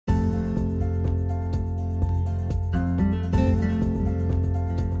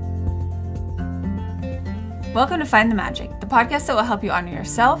Welcome to Find the Magic, the podcast that will help you honor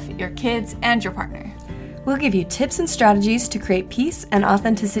yourself, your kids, and your partner. We'll give you tips and strategies to create peace and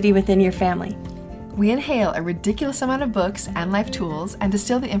authenticity within your family. We inhale a ridiculous amount of books and life tools and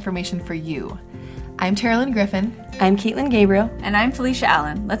distill the information for you. I'm Terilyn Griffin. I'm Caitlin Gabriel. And I'm Felicia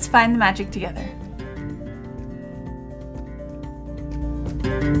Allen. Let's find the magic together.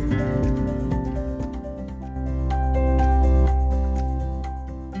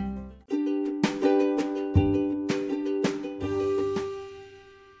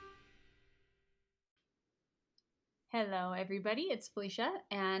 Hello, everybody. It's Felicia,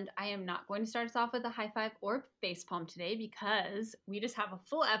 and I am not going to start us off with a high five or facepalm today because we just have a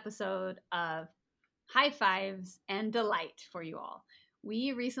full episode of high fives and delight for you all.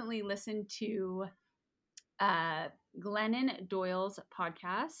 We recently listened to Glennon Doyle's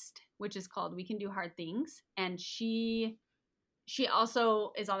podcast, which is called We Can Do Hard Things, and she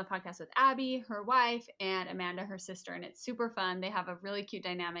also is on the podcast with Abby, her wife, and Amanda, her sister, and it's super fun. They have a really cute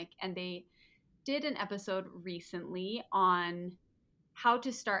dynamic, and they did an episode recently on how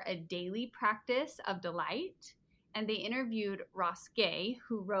to start a daily practice of delight, and they interviewed Ross Gay,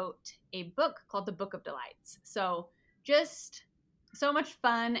 who wrote a book called The Book of Delights. So just so much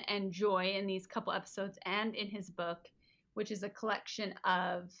fun and joy in these couple episodes and in his book, which is a collection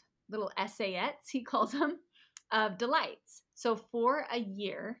of little essayettes, he calls them, of delights. So for a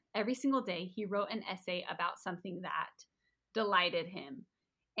year, every single day, he wrote an essay about something that delighted him.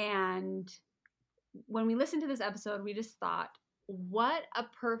 And when we listened to this episode, we just thought, what a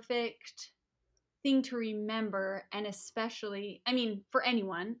perfect thing to remember, and especially, I mean, for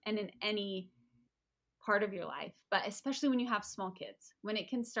anyone and in any part of your life, but especially when you have small kids, when it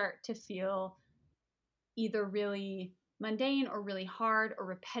can start to feel either really mundane or really hard or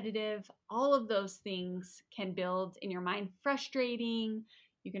repetitive. All of those things can build in your mind frustrating.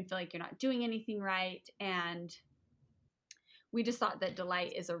 You can feel like you're not doing anything right, and we just thought that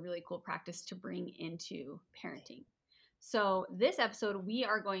delight is a really cool practice to bring into parenting. So this episode, we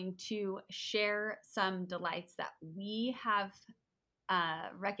are going to share some delights that we have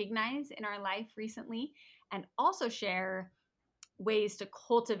recognized in our life recently, and also share ways to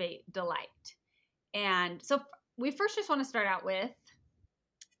cultivate delight. And so we first just want to start out with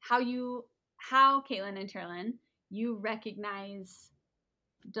how Caitlin and Terilyn, you recognize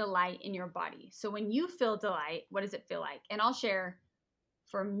delight in your body. So when you feel delight, what does it feel like? And I'll share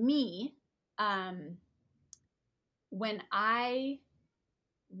for me, when I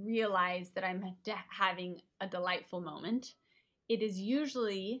realize that I'm having a delightful moment, it is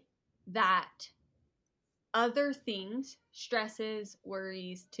usually that other things, stresses,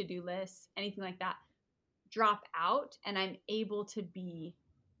 worries, to-do lists, anything like that, drop out, and I'm able to be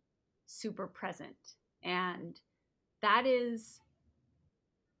super present. And that is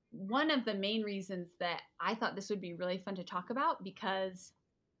one of the main reasons that I thought this would be really fun to talk about, because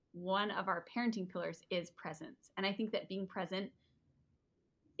one of our parenting pillars is presence. And I think that being present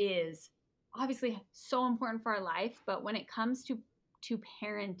is obviously so important for our life, but when it comes to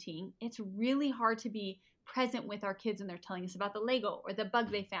parenting, it's really hard to be present with our kids when they're telling us about the Lego or the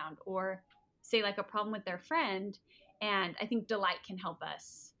bug they found, or say like a problem with their friend. And I think delight can help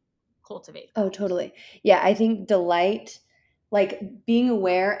us cultivate that. Oh, totally. Yeah, I think delight, like being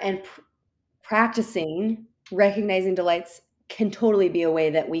aware and practicing recognizing delights, can totally be a way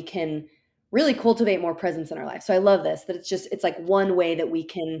that we can really cultivate more presence in our life. So I love this, that it's like one way that we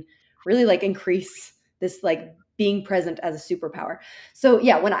can really like increase this like being present as a superpower. So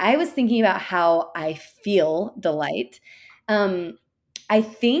yeah, when I was thinking about how I feel delight, I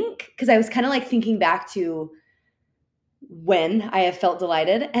think, because I was kind of like thinking back to when I have felt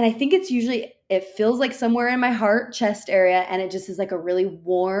delighted, and I think it's usually, it feels like somewhere in my heart, chest area, and it just is like a really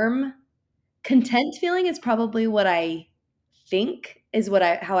warm, content feeling is probably what I think is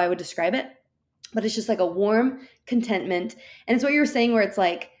how I would describe it. But it's just like a warm contentment. And it's what you were saying, where it's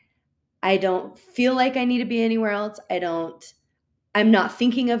like, I don't feel like I need to be anywhere else. I'm not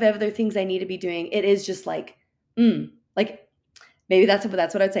thinking of other things I need to be doing. It is just like, like maybe that's what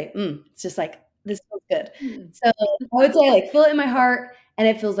I'd say. It's just like, this feels good. So I would say like feel it in my heart, and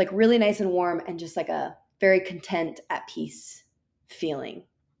it feels like really nice and warm, and just like a very content, at peace feeling.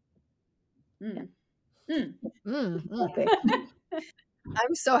 Okay.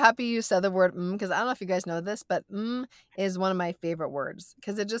 I'm so happy you said the word because I don't know if you guys know this, but is one of my favorite words,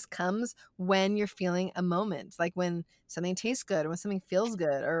 because it just comes when you're feeling a moment, like when something tastes good, or when something feels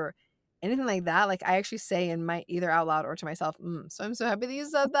good, or anything like that. Like I actually say in my either out loud or to myself, So I'm so happy that you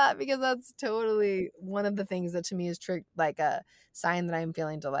said that, because that's totally one of the things that to me is like a sign that I'm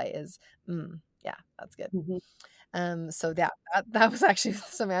feeling delight is, yeah, that's good. So that was actually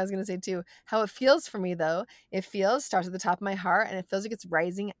something I was going to say too. How it feels for me though, starts at the top of my heart and it feels like it's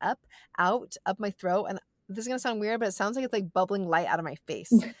rising up my throat. And this is going to sound weird, but it sounds like it's like bubbling light out of my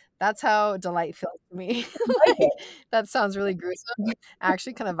face. That's how delight feels to me. Like, that sounds really gruesome,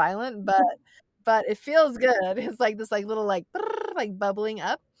 actually kind of violent, but it feels good. It's like this like little like bubbling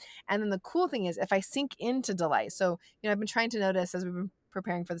up. And then the cool thing is if I sink into delight. So, I've been trying to notice as we've been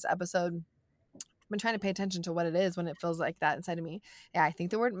preparing for this episode, I've been trying to pay attention to what it is when it feels like that inside of me. Yeah, I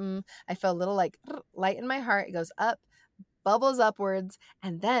think the word I feel a little like light in my heart. It goes up, bubbles upwards.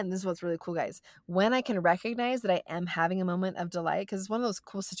 And then this is what's really cool, guys. When I can recognize that I am having a moment of delight, because it's one of those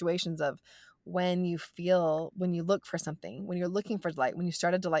cool situations of when you look for something, when you're looking for delight, when you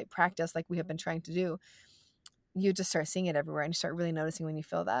start a delight practice like we have been trying to do, you just start seeing it everywhere and you start really noticing when you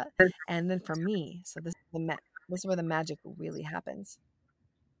feel that. And then for me, so this is where the magic really happens.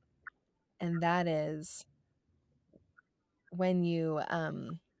 And that is when you,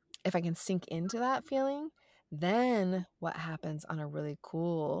 if I can sink into that feeling, then what happens on a really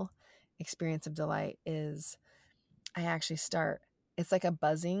cool experience of delight is I actually it's like a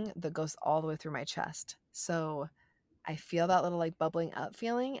buzzing that goes all the way through my chest. So I feel that little like bubbling up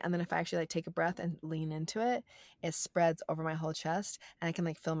feeling. And then if I actually like take a breath and lean into it, it spreads over my whole chest and I can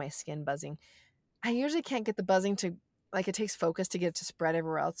like feel my skin buzzing. I usually can't get the buzzing to like, it takes focus to get it to spread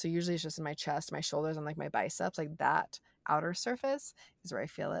everywhere else. So usually it's just in my chest, my shoulders, and like my biceps, like that outer surface is where I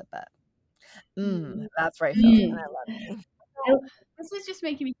feel it. But that's where I feel it. And I love it. So, this is just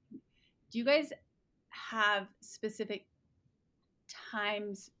making me, do you guys have specific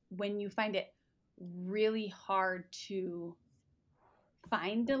times when you find it really hard to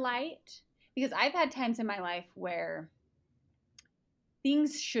find delight? Because I've had times in my life where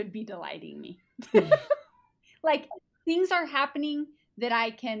things should be delighting me. Like things are happening that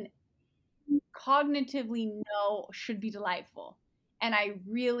I can cognitively know should be delightful. And I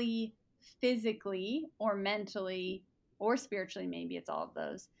really physically or mentally or spiritually, maybe it's all of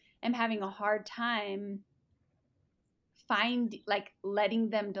those, am having a hard time letting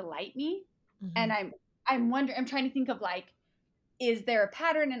them delight me. Mm-hmm. And I'm wondering, I'm trying to think of like, is there a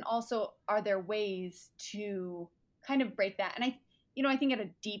pattern? And also, are there ways to kind of break that? And I think at a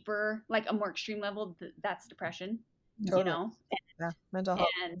deeper, like a more extreme level, that's depression, totally. Yeah, mental health.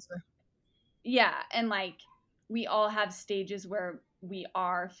 And yeah, and like we all have stages where we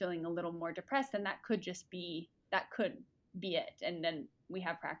are feeling a little more depressed, and that could be it. And then we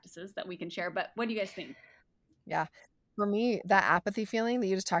have practices that we can share. But what do you guys think? Yeah. For me, that apathy feeling that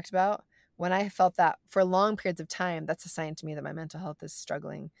you just talked about, when I felt that for long periods of time, that's a sign to me that my mental health is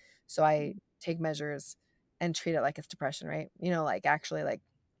struggling. So I take measures and treat it like it's depression, right? Like actually like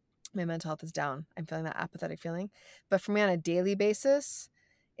my mental health is down. I'm feeling that apathetic feeling. But for me on a daily basis,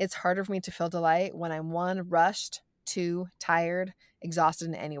 it's harder for me to feel delight when I'm 1, rushed, 2, tired, exhausted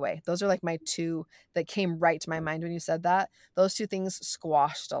in any way. Those are like my 2 that came right to my mind when you said that. Those 2 things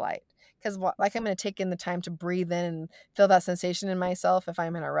squash delight. Because like I'm going to take in the time to breathe in and feel that sensation in myself if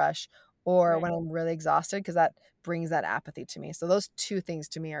I'm in a rush or when I'm really exhausted, because that brings that apathy to me. So those 2 things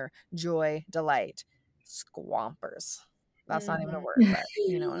to me are joy, delight, squampers. That's not even a word, but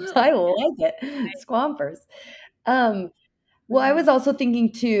you know what I'm saying. I like it. Squampers. Well, I was also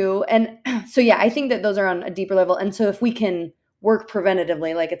thinking too, and so yeah, I think that those are on a deeper level. And so if we can work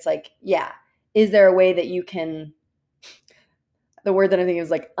preventatively, like it's like, yeah, is there a way that you can, the word that I think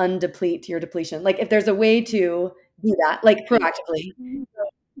is like undeplete your depletion. Like if there's a way to do that, like proactively,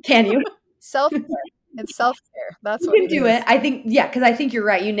 can you? Self-care. It's self-care. That's what you can do it. I think, yeah, because I think you're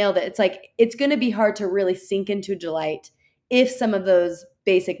right. You nailed it. It's like, it's going to be hard to really sink into delight if some of those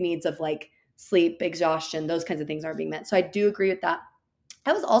basic needs of like sleep, exhaustion, those kinds of things aren't being met. So I do agree with that.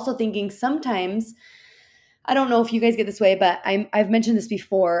 I was also thinking sometimes, I don't know if you guys get this way, but I've mentioned this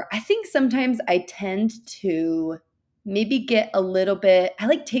before. I think sometimes I tend to maybe get a little bit, I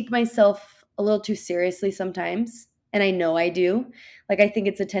like take myself a little too seriously sometimes. And I know I do. Like, I think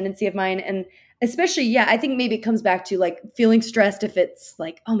it's a tendency of mine. And especially, yeah, I think maybe it comes back to like feeling stressed if it's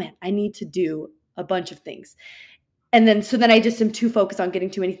like, oh man, I need to do a bunch of things. And then, so then I just am too focused on getting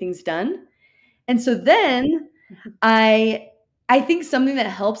too many things done. And so then I think something that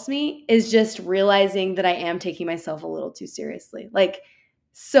helps me is just realizing that I am taking myself a little too seriously. Like,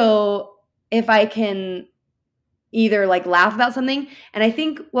 so if I can either like laugh about something, and I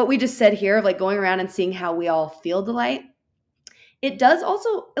think what we just said here of like going around and seeing how we all feel delight, it does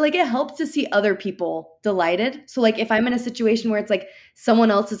also like, it helps to see other people delighted. So like if I'm in a situation where it's like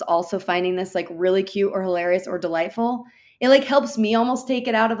someone else is also finding this like really cute or hilarious or delightful, it like helps me almost take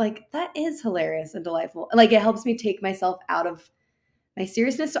it out of like, that is hilarious and delightful. Like it helps me take myself out of my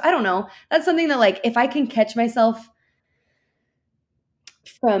seriousness. So I don't know. That's something that like, if I can catch myself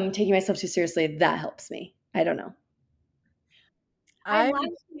from taking myself too seriously, that helps me. I don't know. I'm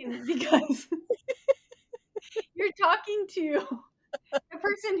laughing because you're talking to the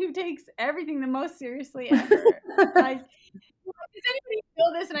person who takes everything the most seriously ever. Like, does anybody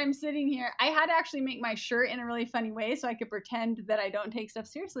feel this? And I'm sitting here. I had to actually make my shirt in a really funny way so I could pretend that I don't take stuff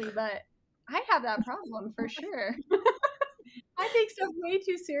seriously, but I have that problem for sure. I take stuff way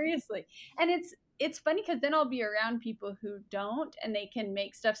too seriously. And it's funny because then I'll be around people who don't, and they can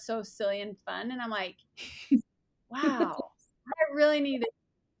make stuff so silly and fun. And I'm like, wow, I really need to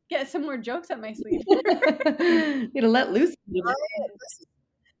get some more jokes up my sleeve. Need to let loose.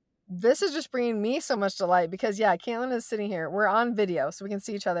 This is just bringing me so much delight because, yeah, Caitlin is sitting here. We're on video, so we can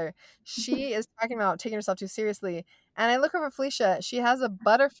see each other. She is talking about taking herself too seriously. And I look over Felicia. She has a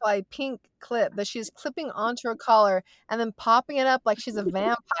butterfly pink clip that she's clipping onto her collar and then popping it up like she's a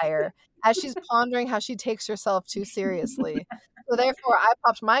vampire as she's pondering how she takes herself too seriously. So therefore, I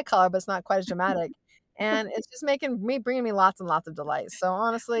popped my collar, but it's not quite as dramatic. And it's just bringing me lots and lots of delight. So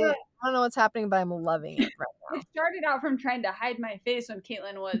honestly, I don't know what's happening, but I'm loving it right now. It started out from trying to hide my face when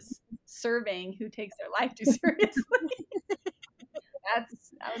Caitlin was surveying who takes their life too seriously. That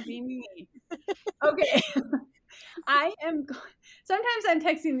would be me. Okay. Sometimes I'm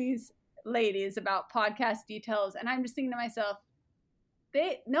texting these ladies about podcast details, and I'm just thinking to myself,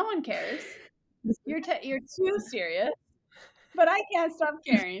 no one cares. You're too serious, but I can't stop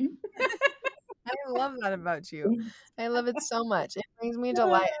caring. I love that about you. I love it so much. It brings me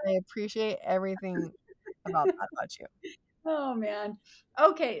delight, and I appreciate everything about you. Oh man.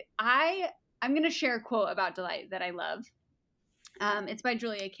 Okay, I'm going to share a quote about delight that I love. It's by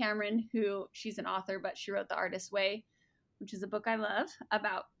Julia Cameron, who she's an author, but she wrote The Artist's Way, which is a book I love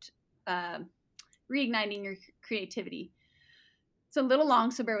about reigniting your creativity. It's a little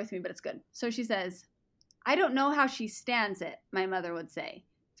long, so bear with me, but it's good. So she says, "I don't know how she stands it," my mother would say,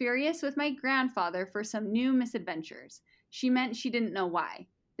 furious with my grandfather for some new misadventures. She meant she didn't know why.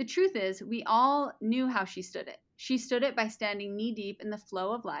 The truth is, we all knew how she stood it. She stood it by standing knee-deep in the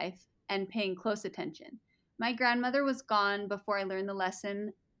flow of life and paying close attention. My grandmother was gone before I learned the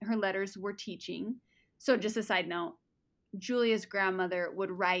lesson her letters were teaching. So just a side note, Julia's grandmother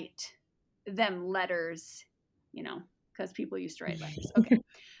would write them letters, because people used to write letters. Okay.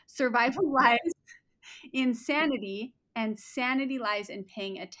 Survival lies in sanity, and sanity lies in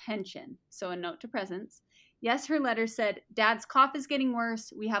paying attention. So a note to presence. Yes, her letter said, "Dad's cough is getting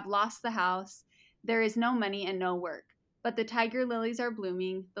worse. We have lost the house. There is no money and no work. But the tiger lilies are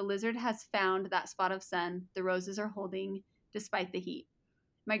blooming. The lizard has found that spot of sun. The roses are holding despite the heat."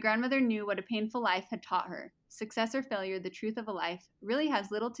 My grandmother knew what a painful life had taught her. Success or failure, the truth of a life, really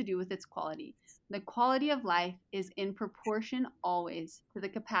has little to do with its quality. The quality of life is in proportion always to the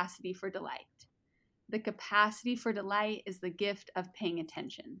capacity for delight. The capacity for delight is the gift of paying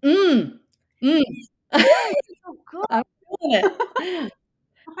attention. So good. I'm feeling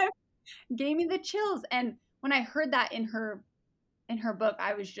it. Gave me the chills. And when I heard that in her book,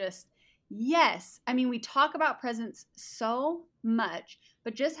 I was just, yes. I mean, we talk about presence so much,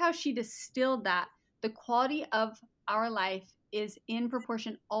 but just how she distilled that, the quality of our life is in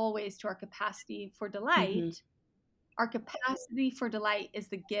proportion always to our capacity for delight. Mm-hmm. Our capacity for delight is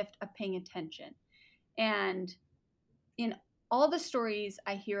the gift of paying attention. And in all the stories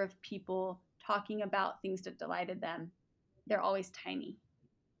I hear of people talking about things that delighted them, they're always tiny.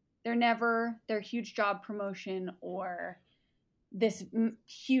 They're never their huge job promotion or this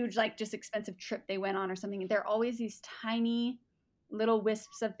huge, like, just expensive trip they went on or something. They're always these tiny little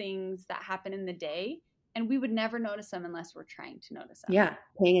wisps of things that happen in the day, and we would never notice them unless we're trying to notice them. Yeah,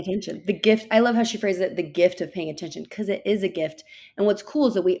 paying attention. The gift. I love how she phrased it, the gift of paying attention, because it is a gift. And what's cool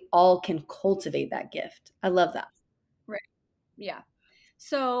is that we all can cultivate that gift. I love that. Right. Yeah.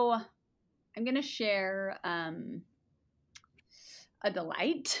 So I'm going to share a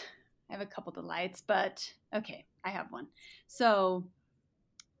delight. I have a couple delights, but okay, I have one. So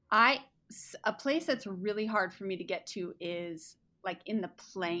a place that's really hard for me to get to is like in the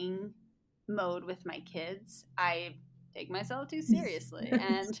playing mode with my kids. I take myself too seriously and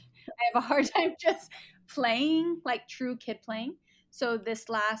I have a hard time just playing, like true kid playing. So this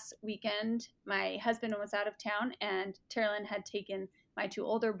last weekend, my husband was out of town and Terilyn had taken my two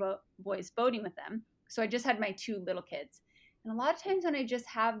older boys boating with them. So I just had my two little kids. And a lot of times when I just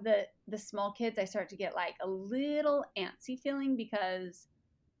have the small kids, I start to get like a little antsy feeling because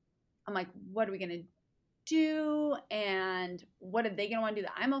I'm like, what are we going to do? And what are they going to want to do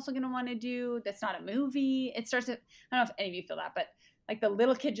that I'm also going to want to do? That's not a movie. It starts to, I don't know if any of you feel that, but like the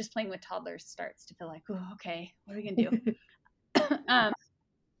little kid just playing with toddlers starts to feel like, oh, okay, what are we going to do? um,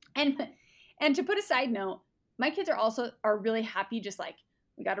 and to put a side note, my kids are really happy. Just like,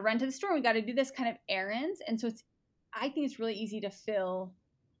 we got to run to the store. We got to do this kind of errands. And so I think it's really easy to fill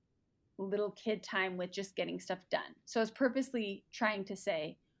little kid time with just getting stuff done. So I was purposely trying to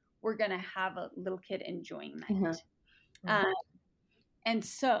say, we're going to have a little kid enjoying night. And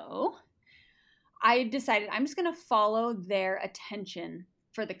so I decided I'm just going to follow their attention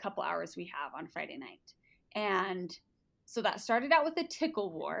for the couple hours we have on Friday night. And so that started out with a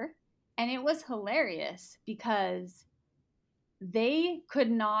tickle war, and it was hilarious because they could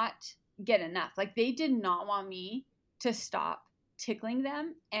not get enough. Like, they did not want me to stop tickling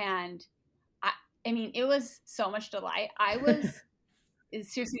them. And I mean, it was so much delight. I was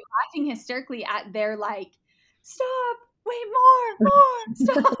seriously laughing hysterically at their like, stop, wait, more,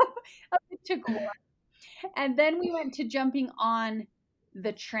 stop. Tickle war. And then we went to jumping on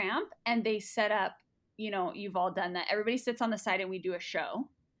the tramp, and they set up, you've all done that. Everybody sits on the side and we do a show.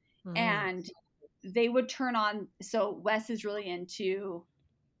 And they would turn on. So Wes is really into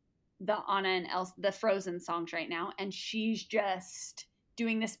the Anna and Elsa, the Frozen songs right now. And she's just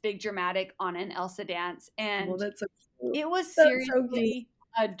doing this big dramatic Anna and Elsa dance. And that's so cute. It was seriously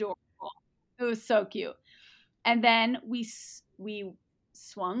adorable. It was so cute. And then we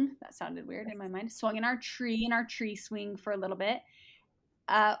swung. That sounded weird in my mind. Swung in our tree swing for a little bit.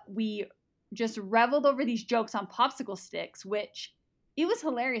 We just reveled over these jokes on popsicle sticks, which it was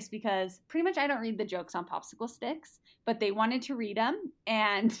hilarious because pretty much I don't read the jokes on popsicle sticks, but they wanted to read them.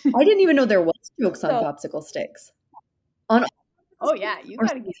 And I didn't even know there was jokes on popsicle sticks. Oh yeah, you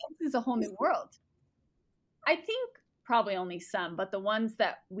got to get this is a whole new world. I think probably only some, but the ones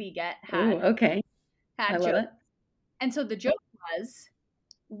that we get had I love jokes. it. And so the joke was,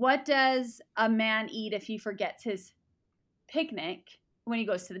 what does a man eat if he forgets his picnic when he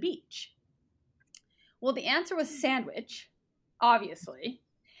goes to the beach? Well, the answer was sandwich, obviously.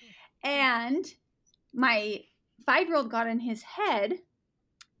 And my 5-year-old got in his head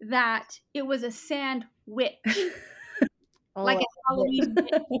that it was a sandwich. Like a Halloween witch.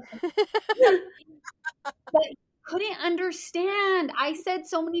 But he couldn't understand. I said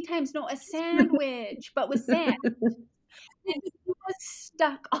so many times, no, a sandwich, but with sand. And he was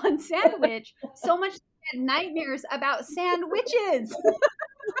stuck on sandwich so much that he had nightmares about sandwiches.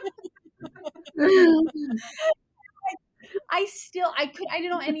 I didn't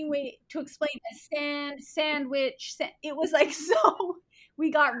know any way to explain a sandwich. It was like, so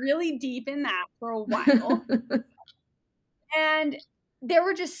we got really deep in that for a while. And there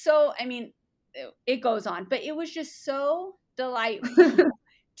were just it goes on, but it was just so delightful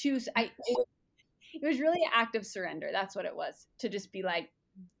it was really an act of surrender. That's what it was, to just be like,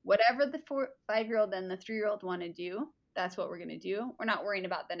 whatever the 5-year-old and the 3-year-old want to do, that's what we're going to do. We're not worrying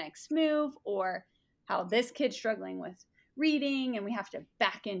about the next move or how this kid's struggling with reading and we have to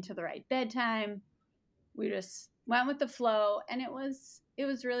back into the right bedtime. We just went with the flow, and it was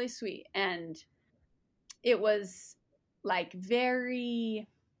really sweet. And it was like very,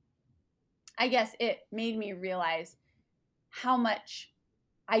 I guess it made me realize how much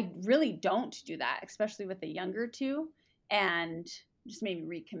I really don't do that, especially with the younger two, and just made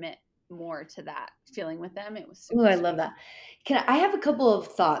me recommit more to that feeling with them. It was super I love that. I have a couple of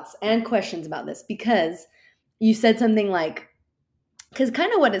thoughts and questions about this, because you said something like, because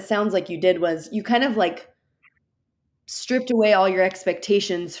kind of what it sounds like you did was you kind of like stripped away all your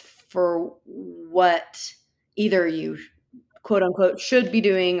expectations for what either you quote unquote should be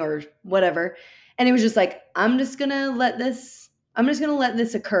doing or whatever. And it was just like, I'm just going to let this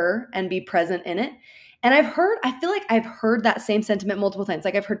occur and be present in it. And I feel like I've heard that same sentiment multiple times.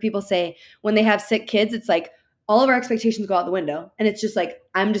 Like, I've heard people say when they have sick kids, it's like all of our expectations go out the window. And it's just like,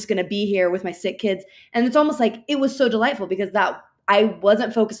 I'm just going to be here with my sick kids. And it's almost like it was so delightful because that I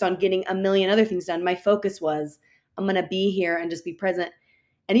wasn't focused on getting a million other things done. My focus was, I'm going to be here and just be present.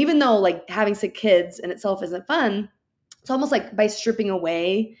 And even though like having sick kids in itself isn't fun, it's almost like by stripping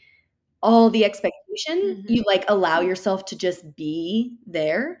away all the expectation, you like allow yourself to just be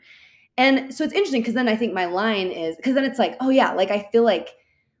there. And so it's interesting because then I think my line is, because then it's like, oh yeah, like I feel like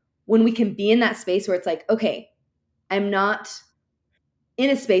when we can be in that space where it's like, okay, I'm not in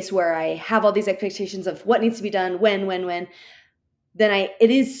a space where I have all these expectations of what needs to be done, when, then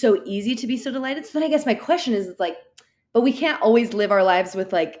it is so easy to be so delighted. So then I guess my question is, it's like, but we can't always live our lives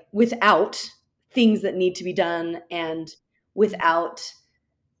with like, without things that need to be done and without,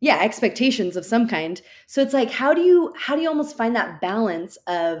 expectations of some kind. So it's like, how do you almost find that balance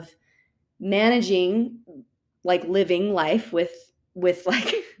of managing like living life with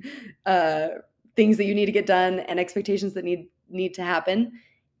like things that you need to get done and expectations that need to happen,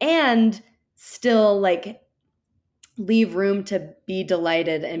 and still like leave room to be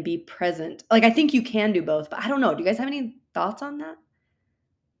delighted and be present. Like, I think you can do both, but I don't know. Do you guys have any thoughts on that?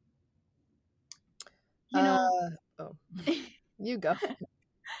 You know, You go.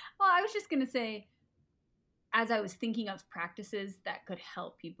 well, I was just going to say, as I was thinking of practices that could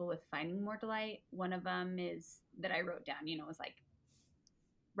help people with finding more delight, one of them is that I wrote down, was like,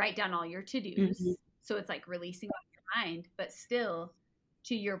 write down all your to-dos. Mm-hmm. So it's like releasing off your mind, but still,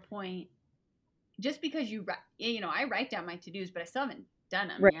 to your point, just because you write, I write down my to-dos, but I still haven't done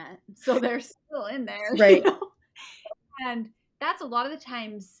them yet. So they're still in there. Right. And that's a lot of the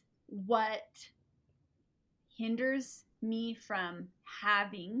times what hinders me from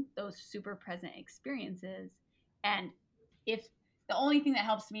having those super present experiences. And if the only thing that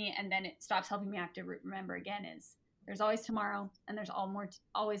helps me and then it stops helping me, I have to remember again, is there's always tomorrow and there's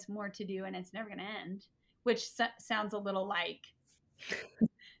always more to do, and it's never going to end, which sounds a little like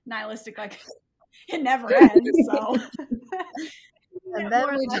nihilistic, like it never ends. So and then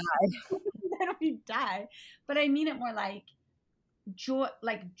we die. Then we die. But I mean it more like joy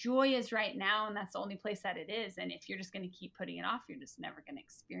is right now, and that's the only place that it is. And if you're just going to keep putting it off, you're just never going to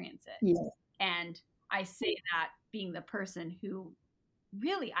experience it. Yeah. And I say that being the person who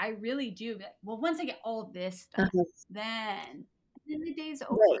I really do. Well, once I get all this stuff, then the day's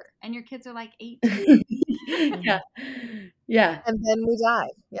over, right. And your kids are like 18. Yeah. And then we die.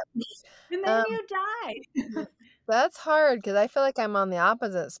 Yep. And then you die. That's hard because I feel like I'm on the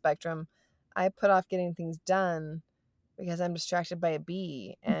opposite spectrum. I put off getting things done because I'm distracted by a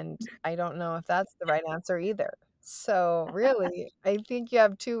bee, and I don't know if that's the right answer either. So really, I think you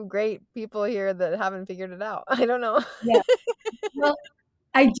have two great people here that haven't figured it out. I don't know. Yeah. Well,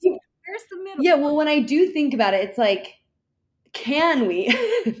 I do. Where's the middle? Yeah. Well, when I do think about it, it's like, can we?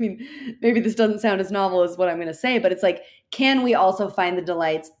 I mean, maybe this doesn't sound as novel as what I'm going to say, but it's like, can we also find the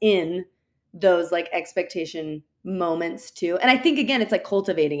delights in those like expectation moments too? And I think, again, it's like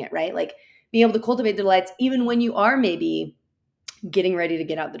cultivating it, right? Like being able to cultivate the delights even when you are maybe getting ready to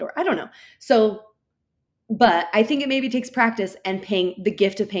get out the door. I don't know. So, but I think it maybe takes practice and the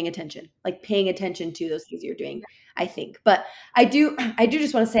gift of paying attention, like paying attention to those things you're doing, I think. But I do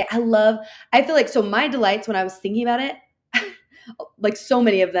just want to say, I feel like, so my delights, when I was thinking about it, like so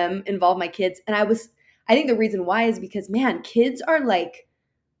many of them involve my kids. And I think the reason why is because, man, kids are like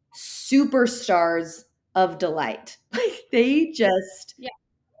superstars of delight. Like they just. Yeah.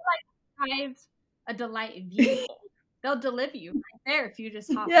 Like drive a delight vehicle. They'll deliver you right there if you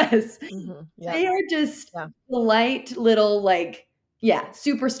just hop. Yes. Mm-hmm. Yeah. They are just delight little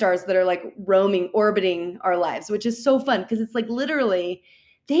superstars that are like orbiting our lives, which is so fun because it's like literally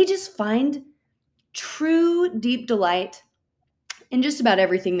they just find true deep delight in just about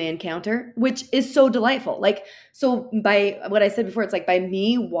everything they encounter, which is so delightful. Like, so by what I said before, it's like by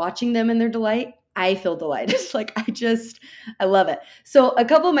me watching them in their delight, I feel delighted. Like I love it. So a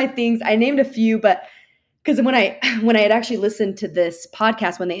couple of my things, I named a few, but because when I had actually listened to this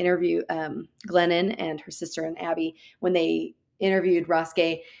podcast, when they interviewed Glennon and her sister and Abby, when they interviewed Ross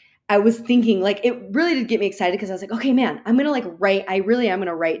Gay, I was thinking like, it really did get me excited because I was like, okay, man, I'm going to I'm going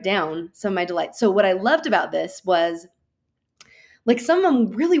to write down some of my delights. So what I loved about this was like, some of them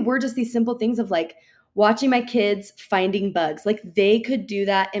really were just these simple things of like watching my kids finding bugs. Like they could do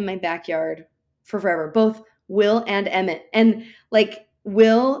that in my backyard for forever, both Will and Emmett. And like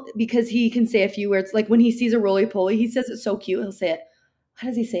Will, because he can say a few words, like when he sees a roly-poly, he says it's so cute. He'll say it. How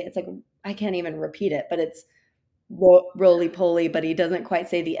does he say it? It's like, I can't even repeat it, but it's roly-poly, but he doesn't quite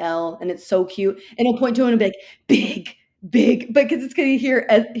say the L, and it's so cute. And he'll point to it and be like, big, because it's going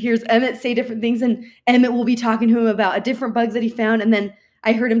to hears Emmett say different things, and Emmett will be talking to him about a different bug that he found. And then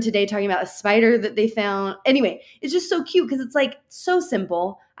I heard him today talking about a spider that they found. Anyway, it's just so cute because it's like so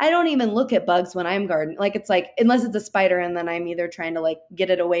simple. I don't even look at bugs when I'm gardening. Like it's like, unless it's a spider and then I'm either trying to like get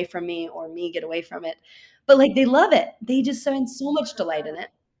it away from me or me get away from it. But like they love it. They just find so much delight in it.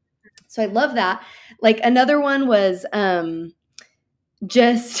 So I love that. Like another one was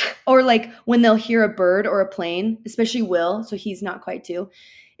or like when they'll hear a bird or a plane, especially Will, so he's not quite two.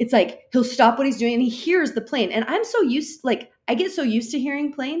 It's like he'll stop what he's doing and he hears the plane. And I'm so I get so used to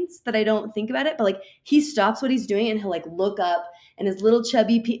hearing planes that I don't think about it. But like he stops what he's doing and he'll like look up and his little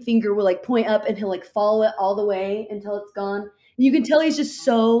chubby finger will like point up and he'll like follow it all the way until it's gone. And you can tell he's just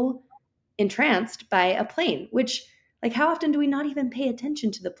so entranced by a plane, which like how often do we not even pay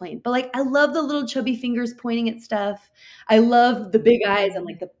attention to the plane? But like I love the little chubby fingers pointing at stuff. I love the big eyes and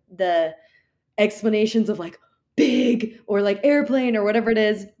like the explanations of like big or like airplane or whatever it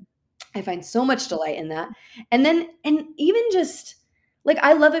is. I find so much delight in that. And even just like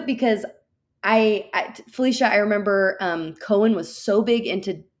I love it because Felicia, I remember Cohen was so big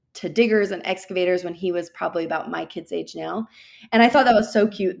into to diggers and excavators when he was probably about my kid's age now. And I thought that was so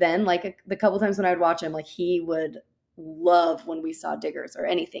cute then. Like the couple times when I would watch him, like he would love when we saw diggers or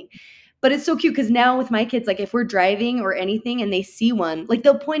anything. But it's so cute because now with my kids, like if we're driving or anything and they see one, like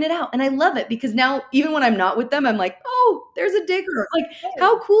they'll point it out. And I love it because now even when I'm not with them, I'm like, oh, there's a digger. Like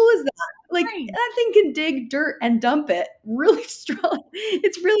how cool is that? Like that thing can dig dirt and dump it really strong.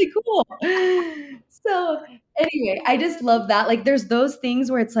 It's really cool. So anyway, I just love that. Like there's those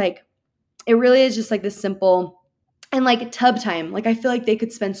things where it's like, it really is just like this simple and like tub time. Like I feel like they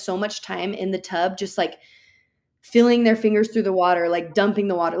could spend so much time in the tub, just like filling their fingers through the water, like dumping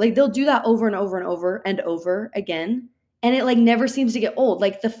the water. Like they'll do that over and over and over and over again. And it like never seems to get old.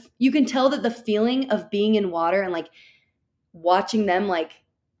 Like you can tell that the feeling of being in water and like watching them like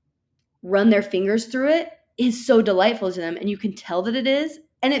run their fingers through it is so delightful to them. And you can tell that it is.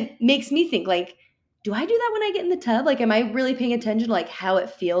 And it makes me think like, do I do that when I get in the tub? Like, am I really paying attention to like how it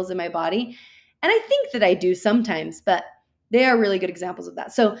feels in my body? And I think that I do sometimes, but they are really good examples of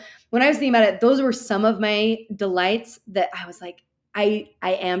that. So when I was thinking about it, those were some of my delights that I was like, I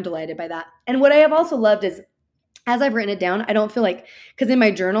am delighted by that. And what I have also loved is as I've written it down, I don't feel like, because in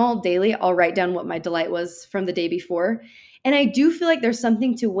my journal daily, I'll write down what my delight was from the day before. And I do feel like there's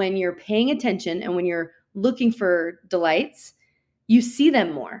something to when you're paying attention and when you're looking for delights, you see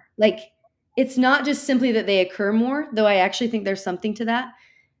them more. Like it's not just simply that they occur more, though I actually think there's something to that.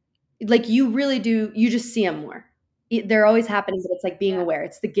 Like you really do, you just see them more. They're always happening, but it's like being aware.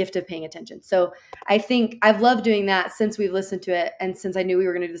 It's the gift of paying attention. So I think I've loved doing that since we've listened to it. And since I knew we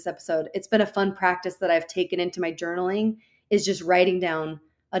were going to do this episode, it's been a fun practice that I've taken into my journaling is just writing down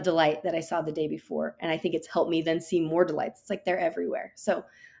a delight that I saw the day before. And I think it's helped me then see more delights. It's like they're everywhere. So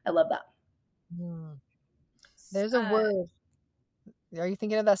I love that. There's a word. Are you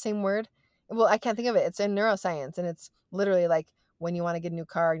thinking of that same word? Well, I can't think of it. It's in neuroscience and it's literally like when you want to get a new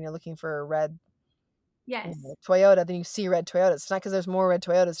car and you're looking for a red Toyota, then you see red Toyotas. It's not because there's more red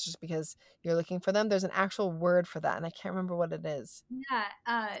Toyotas, it's just because you're looking for them. There's an actual word for that, and I can't remember what it is.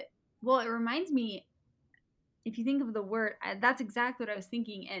 Yeah. Well, it reminds me, if you think of the word, that's exactly what I was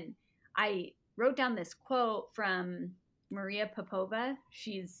thinking. And I wrote down this quote from Maria Popova.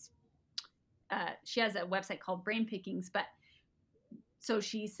 She has a website called Brain Pickings, but so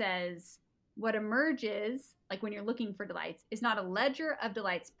she says, what emerges, like when you're looking for delights, is not a ledger of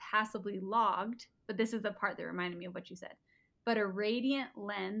delights passively logged, but this is the part that reminded me of what you said, but a radiant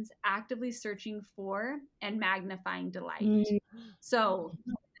lens actively searching for and magnifying delight. So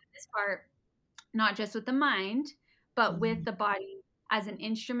this part, not just with the mind, but with the body as an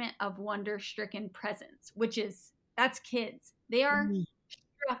instrument of wonder-stricken presence, that's kids. They are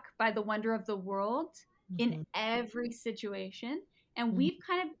struck by the wonder of the world in every situation. And we've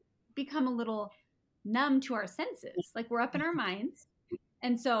kind of become a little numb to our senses. Like we're up in our minds.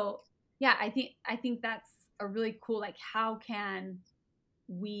 And so, yeah, I think that's a really cool, like how can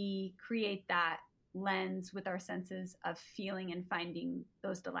we create that lens with our senses of feeling and finding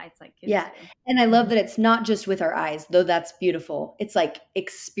those delights like kids do. And I love that it's not just with our eyes, though that's beautiful. It's like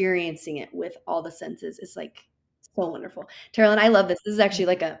experiencing it with all the senses. It's like so wonderful. Terrellyn, I love this. This is actually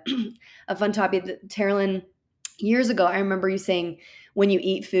like a fun topic. Terrellyn, years ago, I remember you saying when you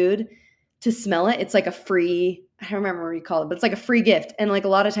eat food to smell it, it's like a free, I don't remember what you call it, but it's like a free gift. And like a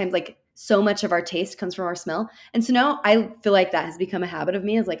lot of times, like so much of our taste comes from our smell. And so now I feel like that has become a habit of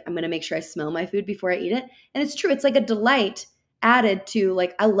me. Is like, I'm going to make sure I smell my food before I eat it. And it's true. It's like a delight added to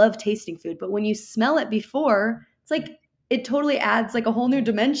like, I love tasting food, but when you smell it before, it's like, it totally adds like a whole new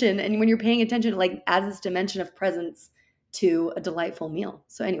dimension. And when you're paying attention, it like adds this dimension of presence to a delightful meal.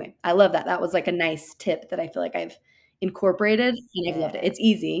 So anyway, I love that. That was like a nice tip that I feel like I've incorporated and I've loved it. It's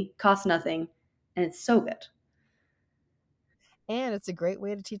easy, costs nothing, and it's so good. And it's a great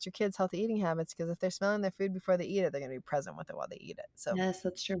way to teach your kids healthy eating habits because if they're smelling their food before they eat it, they're going to be present with it while they eat it. So yes,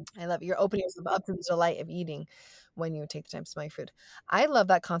 that's true. I love it. You're opening yourself up to the delight of eating when you take the time to smell your food. I love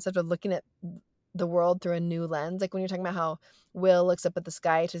that concept of looking at the world through a new lens. Like when you're talking about how Will looks up at the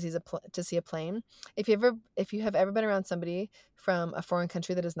sky to see a plane. If you have ever been around somebody from a foreign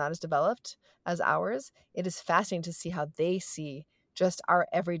country that is not as developed as ours, it is fascinating to see how they see just our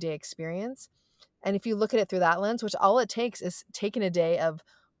everyday experience. And if you look at it through that lens, which all it takes is taking a day of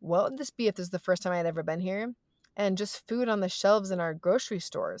what would this be if this is the first time I had ever been here, and just food on the shelves in our grocery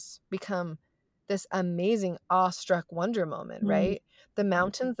stores become this amazing awestruck wonder moment, right? The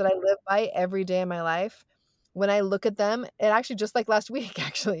mountains that I live by every day of my life, when I look at them, it actually just like last week,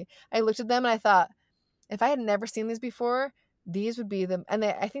 actually, I looked at them and I thought, if I had never seen these before, these would be them. And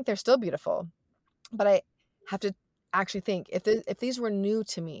I think they're still beautiful, but I have to actually think if these were new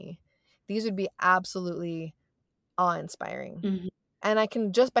to me, these would be absolutely awe-inspiring. And I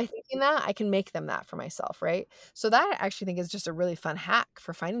can, just by thinking that, I can make them that for myself, right? So that I actually think is just a really fun hack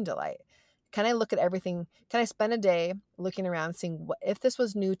for finding delight. Can I look at everything? Can I spend a day looking around, seeing if this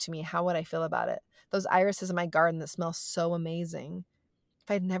was new to me, how would I feel about it? Those irises in my garden that smell so amazing.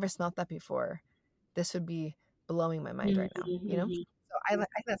 If I'd never smelled that before, this would be blowing my mind right now, you know? So I think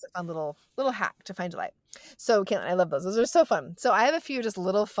that's a fun little hack to find delight. So Caitlin, I love those. Those are so fun. So I have a few just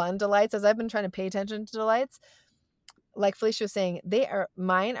little fun delights as I've been trying to pay attention to delights. Like Felicia was saying,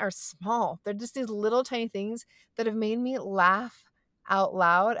 mine are small. They're just these little tiny things that have made me laugh out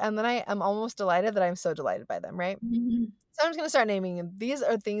loud. And then I am almost delighted that I'm so delighted by them, right? So I'm just going to start naming them. These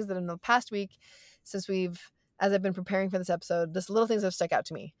are things that in the past week, as I've been preparing for this episode, just little things have stuck out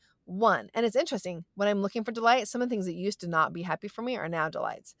to me. One, and it's interesting, when I'm looking for delight, some of the things that used to not be happy for me are now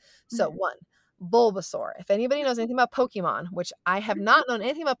delights. So one, Bulbasaur. If anybody knows anything about Pokemon, which I have not known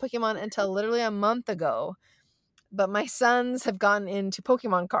anything about Pokemon until literally a month ago, but my sons have gotten into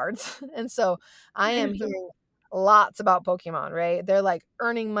Pokemon cards. And so I am hearing lots about Pokemon, right? They're like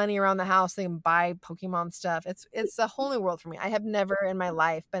earning money around the house. They can buy Pokemon stuff. It's a whole new world for me. I have never in my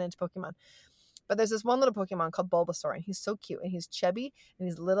life been into Pokemon. But there's this one little Pokemon called Bulbasaur, and he's so cute, and he's chubby, and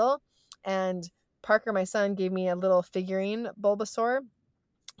he's little. And Parker, my son, gave me a little figurine Bulbasaur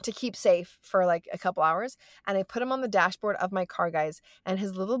to keep safe for like a couple hours. And I put him on the dashboard of my car, guys, and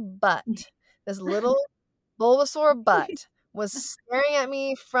his little butt, this little Bulbasaur butt, was staring at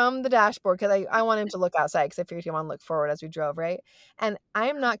me from the dashboard because I want him to look outside because I figured he wanted to look forward as we drove, right? And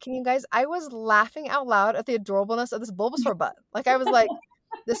I'm not kidding you guys. I was laughing out loud at the adorableness of this Bulbasaur butt. Like, I was like,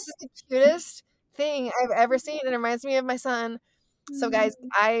 this is the cutest thing I've ever seen, and it reminds me of my son. So guys,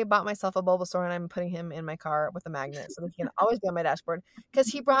 I bought myself a Bulbasaur, and I'm putting him in my car with a magnet so that he can always be on my dashboard, because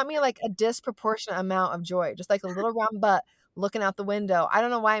he brought me like a disproportionate amount of joy, just like a little round butt looking out the window. I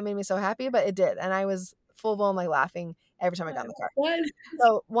don't know why it made me so happy, but it did, and I was full blown like laughing every time I got in the car.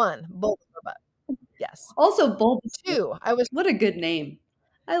 So one, Bulbasaur butt. Yes. Also Bulbasaur. Two, what a good name.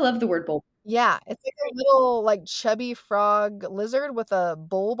 I love the word bulb. Yeah, it's like a little like chubby frog lizard with a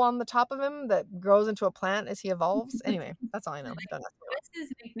bulb on the top of him that grows into a plant as he evolves. Anyway, that's all I know. Don't ask me.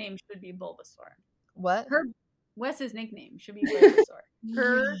 Wes's nickname should be Bulbasaur. What? Wes's nickname should be Bulbasaur.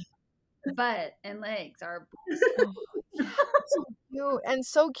 Her butt and legs are Bulbasaur. So cute and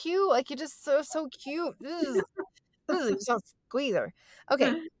so cute. Like, you just so cute. You sound squeezer.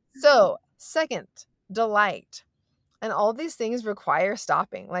 Okay, so second, delight. And all these things require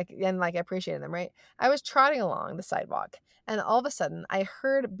stopping, and appreciating them, right? I was trotting along the sidewalk, and all of a sudden I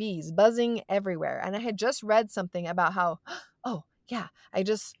heard bees buzzing everywhere. And I had just read something about how, oh yeah,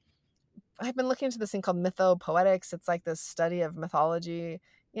 I've been looking into this thing called mythopoetics. It's like this study of mythology,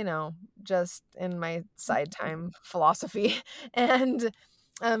 just in my side time philosophy. And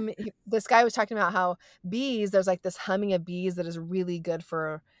this guy was talking about how bees, there's like this humming of bees that is really good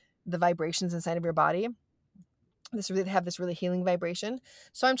for the vibrations inside of your body. They have this really healing vibration.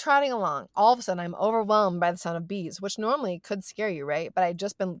 So I'm trotting along. All of a sudden, I'm overwhelmed by the sound of bees, which normally could scare you, right? But I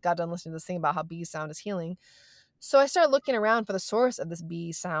just got done listening to this thing about how bees sound is healing. So I start looking around for the source of this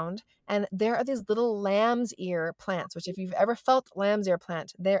bee sound, and there are these little lamb's ear plants, which if you've ever felt lamb's ear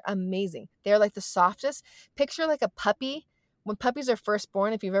plant, they're amazing. They're like the softest. Picture like a puppy. When puppies are first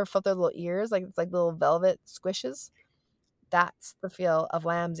born, if you've ever felt their little ears, it's like little velvet squishes. That's the feel of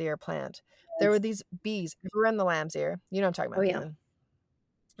lamb's ear plant. There were these bees everywhere in the lamb's ear. You know what I'm talking about.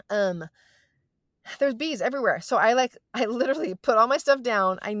 Oh, yeah. There's bees everywhere. So I literally put all my stuff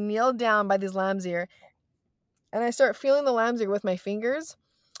down. I kneeled down by these lamb's ear, and I start feeling the lamb's ear with my fingers,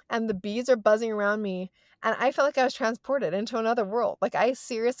 and the bees are buzzing around me. And I felt like I was transported into another world. Like, I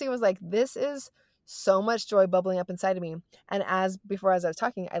seriously was like, this is so much joy bubbling up inside of me. And as I was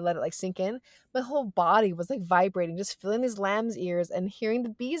talking, I let it sink in. My whole body was vibrating, just feeling these lamb's ears and hearing the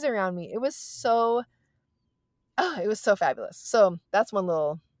bees around me. It was so fabulous. So that's one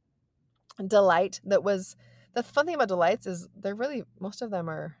little delight. The fun thing about delights is most of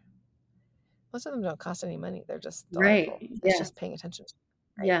them don't cost any money. They're just delightful. Right. It's just paying attention to.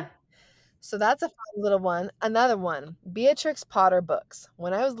 Right? Yeah. So that's a fun little one. Another one, Beatrix Potter books.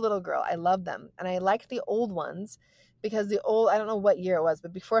 When I was a little girl, I loved them. And I liked the old ones because I don't know what year it was,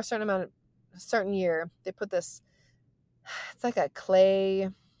 but before a certain year, they put this, it's like a clay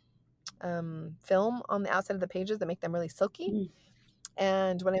film on the outside of the pages that make them really silky. Mm.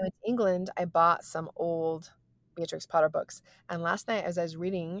 And when I went to England, I bought some old Beatrix Potter books. And last night, as I was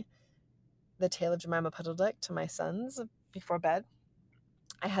reading The Tale of Jemima Puddleduck to my sons before bed,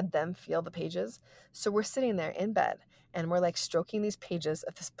 I had them feel the pages. So we're sitting there in bed, and we're stroking these pages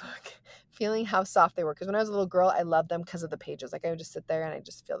of this book, feeling how soft they were. Because when I was a little girl, I loved them because of the pages. I would just sit there and I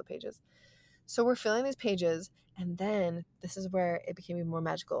just feel the pages. So we're feeling these pages, And then this is where it became even more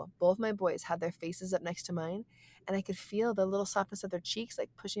magical. Both my boys had their faces up next to mine, and I could feel the little softness of their cheeks, like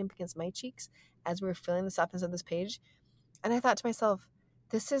pushing up against my cheeks as we were feeling the softness of this page. And I thought to myself,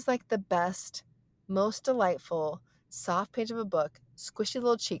 this is like the best, most delightful, soft page of a book, squishy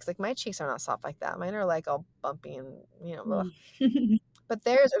little cheeks. Like my cheeks are not soft like that. Mine are like all bumpy and, ugh. But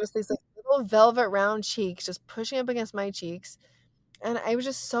theirs are just these like little velvet round cheeks just pushing up against my cheeks. And I was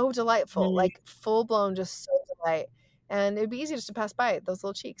just so delightful, like full blown, just so delight. And it would be easy just to pass by those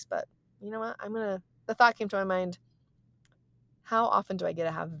little cheeks. But you know what? The thought came to my mind, how often do I get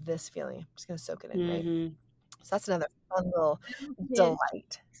to have this feeling? I'm just going to soak it in, right? So that's another fun little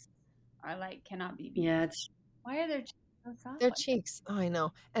delight. Are like, cannot be beat. Yeah. Why are their cheeks so soft? Their cheeks. Oh, I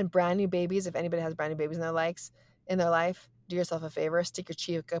know. And brand new babies, if anybody has brand new babies in their life, do yourself a favor, stick your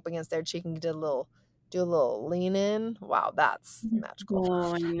cheek up against their cheek and do a little lean in. Wow, that's magical.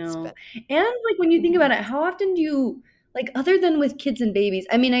 Oh, I know. And like when you think about it, how often do you, like, other than with kids and babies,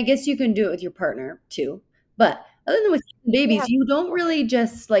 I mean, I guess you can do it with your partner too, but other than with kids and babies, you don't really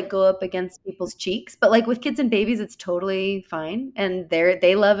just like go up against people's cheeks. But like with kids and babies, it's totally fine, and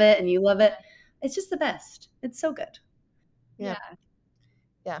they love it and you love it. It's just the best. It's so good. Yeah.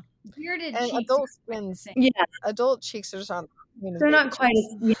 Bearded and cheeks. Adult skins. Yeah. Adult cheeks are just on. They're not quite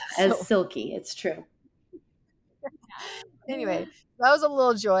as silky. It's true. Anyway, that was a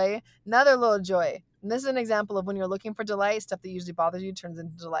little joy. Another little joy. And this is an example of when you're looking for delight, stuff that usually bothers you turns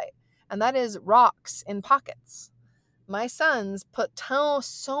into delight. And that is rocks in pockets. My sons put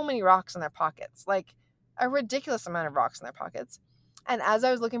so many rocks in their pockets, like a ridiculous amount of rocks in their pockets. And as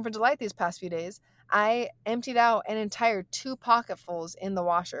I was looking for delight these past few days, I emptied out an entire 2 pocketfuls in the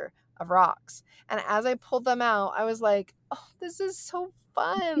washer of rocks. And as I pulled them out, I was like, oh, this is so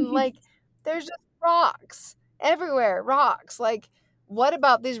fun. Like, there's just rocks everywhere, rocks. Like, what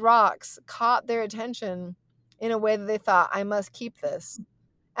about these rocks caught their attention in a way that they thought, I must keep this,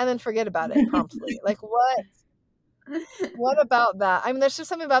 and then forget about it promptly? Like, what about that? I mean, there's just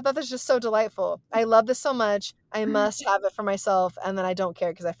something about that that's just so delightful. I love this so much. I must have it for myself, and then I don't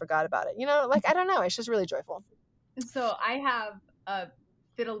care because I forgot about it. Like, I don't know. It's just really joyful. So I have a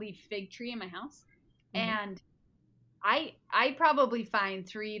fiddle leaf fig tree in my house, and I probably find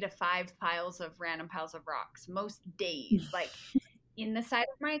 3 to 5 random piles of rocks most days, like in the side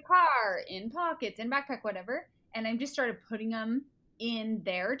of my car, in pockets, in backpack, whatever. And I've just started putting them in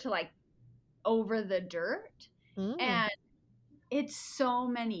there to like over the dirt. And it's so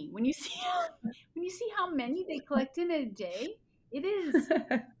many. When you see how many they collect in a day, it is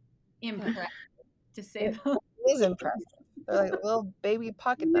impressive to say the least. It is impressive. They're like little baby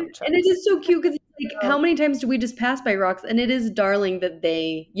pocket dump trucks. And it is so cute because like, how many times do we just pass by rocks? And it is darling that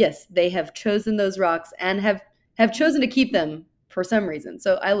they have chosen those rocks and have chosen to keep them for some reason.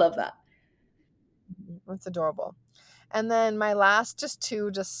 So I love that. It's adorable. And then my last, just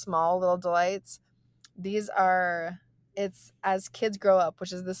 2 small little delights. These are, it's as kids grow up,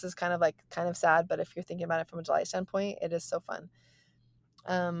 this is kind of sad, but if you're thinking about it from a delight standpoint, it is so fun.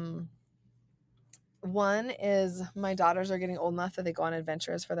 One is my daughters are getting old enough that they go on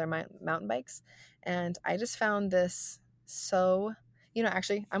adventures for their mountain bikes. And I just found this so,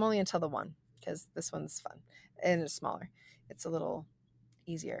 actually, I'm only until the one because this one's fun and it's smaller. It's a little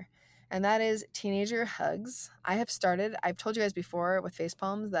easier. And that is teenager hugs. I've told you guys before with face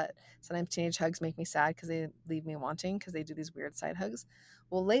palms that sometimes teenage hugs make me sad because they leave me wanting because they do these weird side hugs.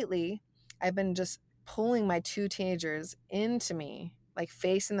 Well, lately, I've been just pulling my 2 teenagers into me, like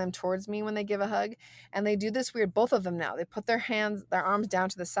facing them towards me when they give a hug. And they do this weird, both of them now. They put their arms down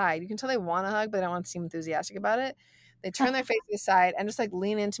to the side. You can tell they want a hug, but they don't want to seem enthusiastic about it. They turn their face to the side and just like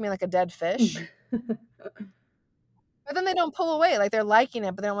lean into me like a dead fish. But then they don't pull away. Like they're liking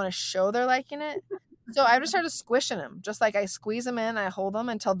it, but they don't want to show they're liking it. So I just started squishing them. Just like I squeeze them in, I hold them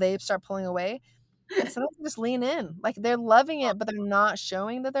until they start pulling away. And sometimes they just lean in. Like they're loving it, but they're not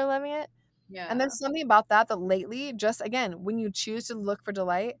showing that they're loving it. Yeah. And there's something about that lately, just again, when you choose to look for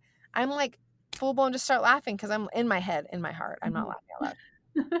delight, I'm like full blown just start laughing because I'm in my head, in my heart. I'm not laughing out loud.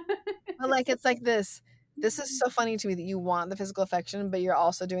 But like it's like this is so funny to me that you want the physical affection, but you're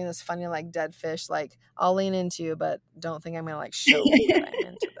also doing this funny like dead fish, like I'll lean into you, but don't think I'm gonna like show you that I'm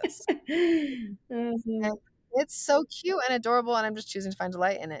into this. And it's so cute and adorable, and I'm just choosing to find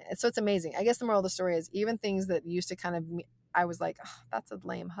delight in it. So it's amazing. I guess the moral of the story is even things that used to kind of, I was like, oh, that's a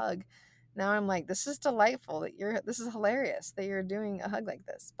lame hug. Now I'm like, this is delightful this is hilarious that you're doing a hug like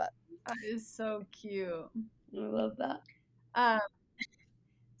this. But that is so cute. I love that.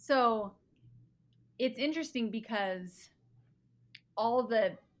 So it's interesting because all of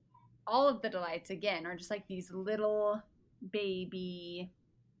the delights again are just like these little baby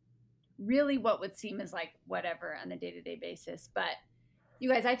really what would seem as like whatever on a day-to-day basis. But you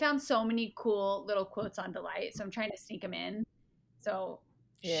guys, I found so many cool little quotes on Delight, so I'm trying to sneak them in. So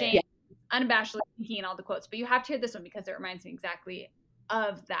Shane, unabashedly thinking in all the quotes, but you have to hear this one because it reminds me exactly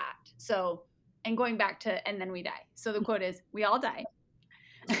of that. So, and going back to, and then we die. So the quote is, we all die.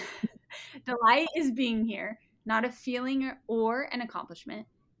 Delight is being here, not a feeling or an accomplishment.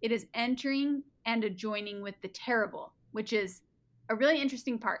 It is entering and adjoining with the terrible, which is a really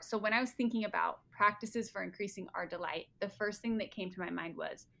interesting part. So when I was thinking about practices for increasing our delight, the first thing that came to my mind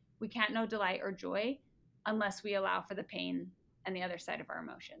was we can't know delight or joy unless we allow for the pain and the other side of our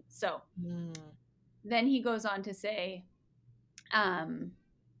emotions. So then he goes on to say,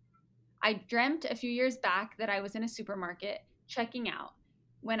 I dreamt a few years back that I was in a supermarket checking out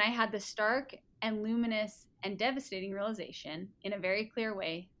when I had the stark and luminous and devastating realization in a very clear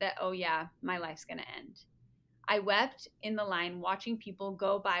way that, oh yeah, my life's going to end. I wept in the line watching people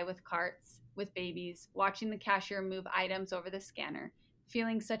go by with carts, with babies, watching the cashier move items over the scanner,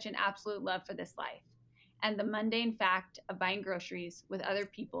 feeling such an absolute love for this life, and the mundane fact of buying groceries with other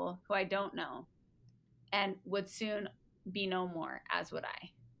people who I don't know and would soon be no more, as would I.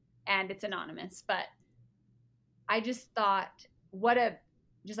 And it's anonymous, but I just thought, what a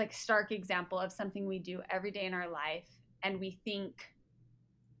just like stark example of something we do every day in our life, and we think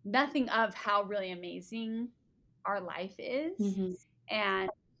nothing of how really amazing our life is, and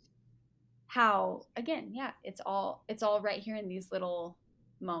how, again, it's all right here in these little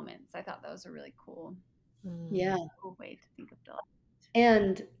moments. I thought that was a really cool way to think of delight.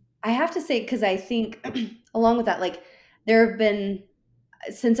 And I have to say, because I think along with that, like there have been,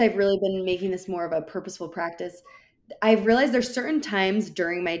 since I've really been making this more of a purposeful practice, I've realized there's certain times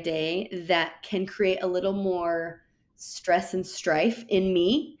during my day that can create a little more stress and strife in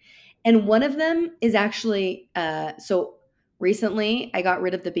me. And one of them is actually, so recently I got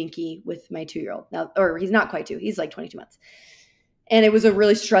rid of the binky with my 2-year-old now, or he's not quite 2, he's like 22 months. And it was a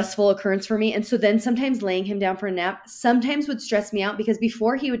really stressful occurrence for me. And so then sometimes laying him down for a nap sometimes would stress me out, because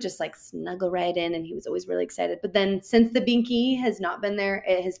before he would just like snuggle right in and he was always really excited. But then since the binky has not been there,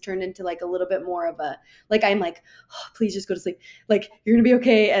 it has turned into like a little bit more of a, like, I'm like, oh, please just go to sleep. Like, you're going to be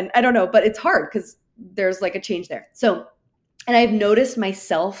okay. And I don't know, but it's hard because there's like a change there. So, and I've noticed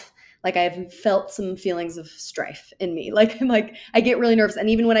myself, like I've felt some feelings of strife in me. Like I'm like, I get really nervous.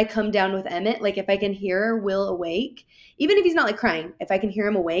 And even when I come down with Emmett, like if I can hear Will awake, even if he's not like crying, if I can hear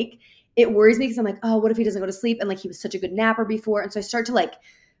him awake, it worries me because I'm like, oh, what if he doesn't go to sleep? And like, he was such a good napper before. And so I start to like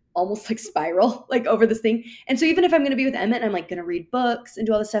almost like spiral like over this thing. And so even if I'm going to be with Emmett and I'm like going to read books and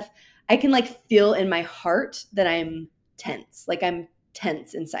do all this stuff, I can like feel in my heart that I'm tense. Like I'm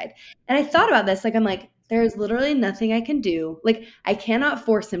tense inside. And I thought about this, like, I'm like, there's literally nothing I can do. Like, I cannot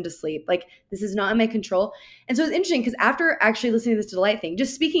force him to sleep. Like, this is not in my control. And so it's interesting because after actually listening to this delight thing,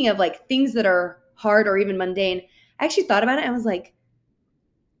 just speaking of like things that are hard or even mundane, I actually thought about it and I was like,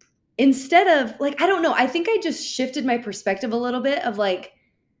 instead of like, I don't know, I think I just shifted my perspective a little bit of like,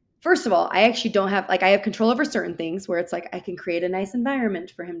 first of all, I actually don't have, like, I have control over certain things where it's like, I can create a nice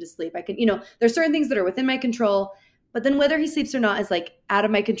environment for him to sleep. I can, there's certain things that are within my control, but then whether he sleeps or not is like out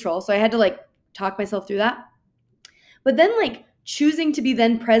of my control. So I had to like talk myself through that. But then like choosing to be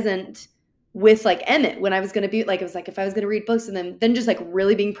then present with like Emmett when I was going to be like, it was like if I was going to read books and then just like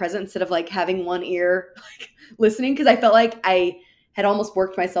really being present instead of like having one ear like listening, because I felt like I had almost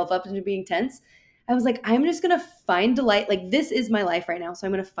worked myself up into being tense. I was like, I'm just going to find delight. Like, this is my life right now. So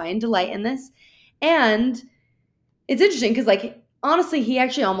I'm going to find delight in this. And it's interesting because like, honestly, he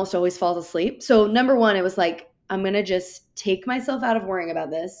actually almost always falls asleep. So number one, it was like, I'm going to just take myself out of worrying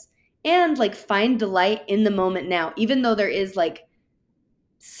about this and like find delight in the moment now, even though there is like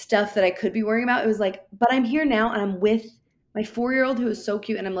stuff that I could be worrying about. It was like, but I'm here now and I'm with my 4-year-old who is so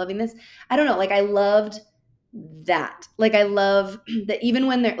cute and I'm loving this. I don't know. Like, I loved that. Like, I love that even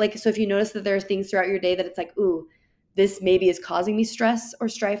when they're like, so if you notice that there are things throughout your day that it's like, ooh, this maybe is causing me stress or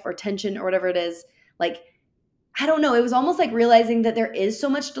strife or tension or whatever it is. Like, I don't know. It was almost like realizing that there is so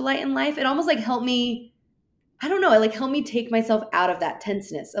much delight in life. It almost like helped me, I don't know, it like helped me take myself out of that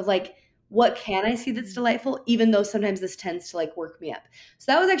tenseness of like, what can I see that's delightful, even though sometimes this tends to like work me up.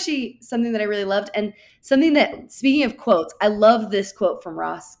 So that was actually something that I really loved. And something that, speaking of quotes, I love this quote from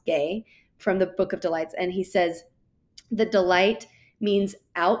Ross Gay from the Book of Delights. And he says that delight means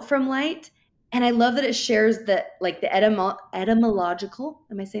out from light. And I love that it shares that like the etymological,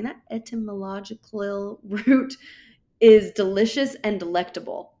 am I saying that? Etymological root is delicious and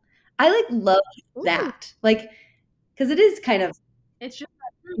delectable. I like love that, like, because it is kind of, it's just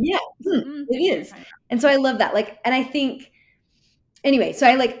yeah, it is. And so I love that. Like, and I think anyway, so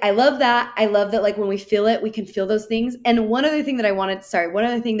I love that. I love that, like, when we feel it, we can feel those things. And one other thing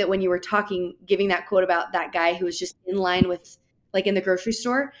that when you were talking, giving that quote about that guy who was just in line with, like, in the grocery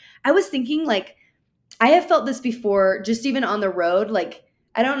store, I was thinking, like, I have felt this before, just even on the road. Like,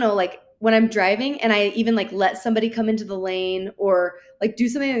 I don't know, like, when I'm driving and I even, like, let somebody come into the lane or, like, do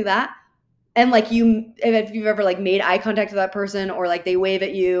something like that. And, like, if you've ever, like, made eye contact with that person, or, like, they wave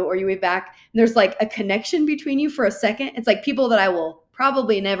at you or you wave back, and there's, like, a connection between you for a second. It's like people that I will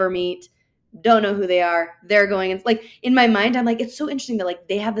probably never meet, don't know who they are. They're going, and, like, in my mind, I'm like, it's so interesting that, like,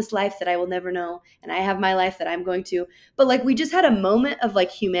 they have this life that I will never know, and I have my life that I'm going to. But, like, we just had a moment of,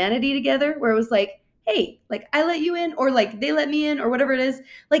 like, humanity together where it was like, hey, like, I let you in, or, like, they let me in, or whatever it is.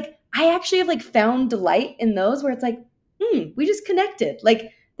 Like, I actually have, like, found delight in those where it's like, we just connected.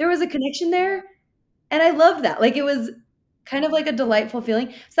 Like, there was a connection there, and I love that. Like, it was kind of like a delightful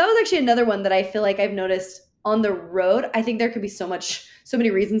feeling. So that was actually another one that I feel like I've noticed on the road. I think there could be so many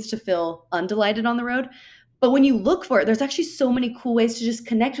reasons to feel undelighted on the road. But when you look for it, there's actually so many cool ways to just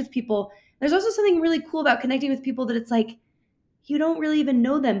connect with people. There's also something really cool about connecting with people that it's like, you don't really even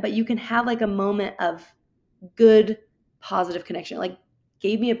know them, but you can have, like, a moment of good, positive connection. Like,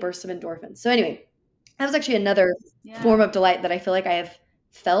 gave me a burst of endorphins. So anyway, that was actually another form of delight that I feel like I have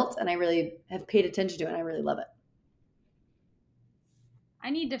felt and I really have paid attention to, and I really love it. I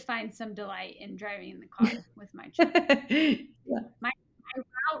need to find some delight in driving in the car with my children. My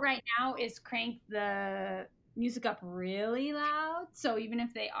route right now is crank the music up really loud, so even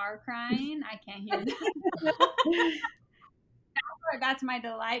if they are crying, I can't hear them. That's my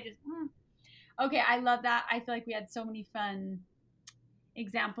delight. Okay, I love that. I feel like we had so many fun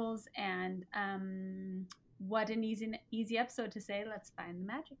examples, and what an easy episode to say, let's find the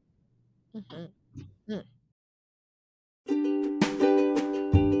magic.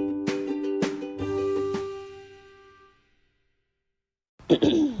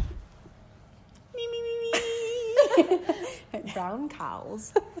 Brown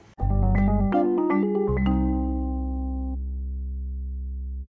cows.